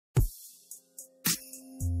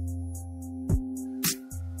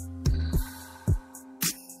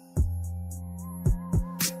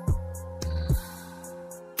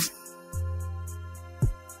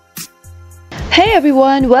Hey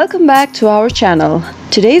everyone, welcome back to our channel.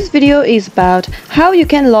 Today's video is about how you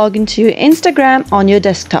can log into your Instagram on your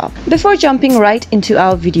desktop. Before jumping right into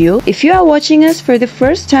our video, if you are watching us for the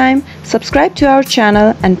first time, subscribe to our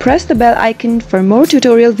channel and press the bell icon for more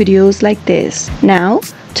tutorial videos like this. Now,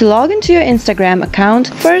 to log into your Instagram account,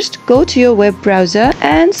 first go to your web browser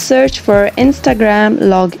and search for Instagram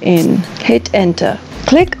login. Hit enter.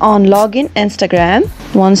 Click on Login Instagram.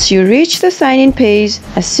 Once you reach the sign-in page,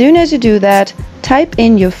 as soon as you do that, type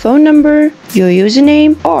in your phone number, your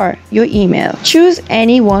username or your email. Choose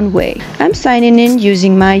any one way. I'm signing in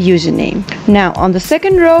using my username. Now on the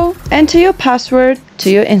second row, enter your password to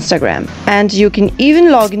your Instagram. And you can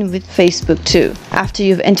even log in with Facebook too. After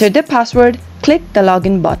you've entered the password, click the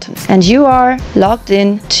login button and you are logged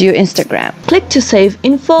in to your Instagram. Click to save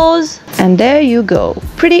infos and there you go.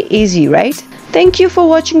 Pretty easy, right? Thank you for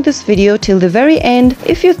watching this video till the very end.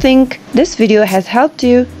 If you think this video has helped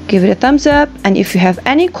you, give it a thumbs up, and if you have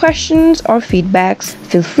any questions or feedbacks,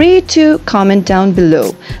 feel free to comment down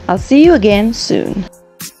below. I'll see you again soon.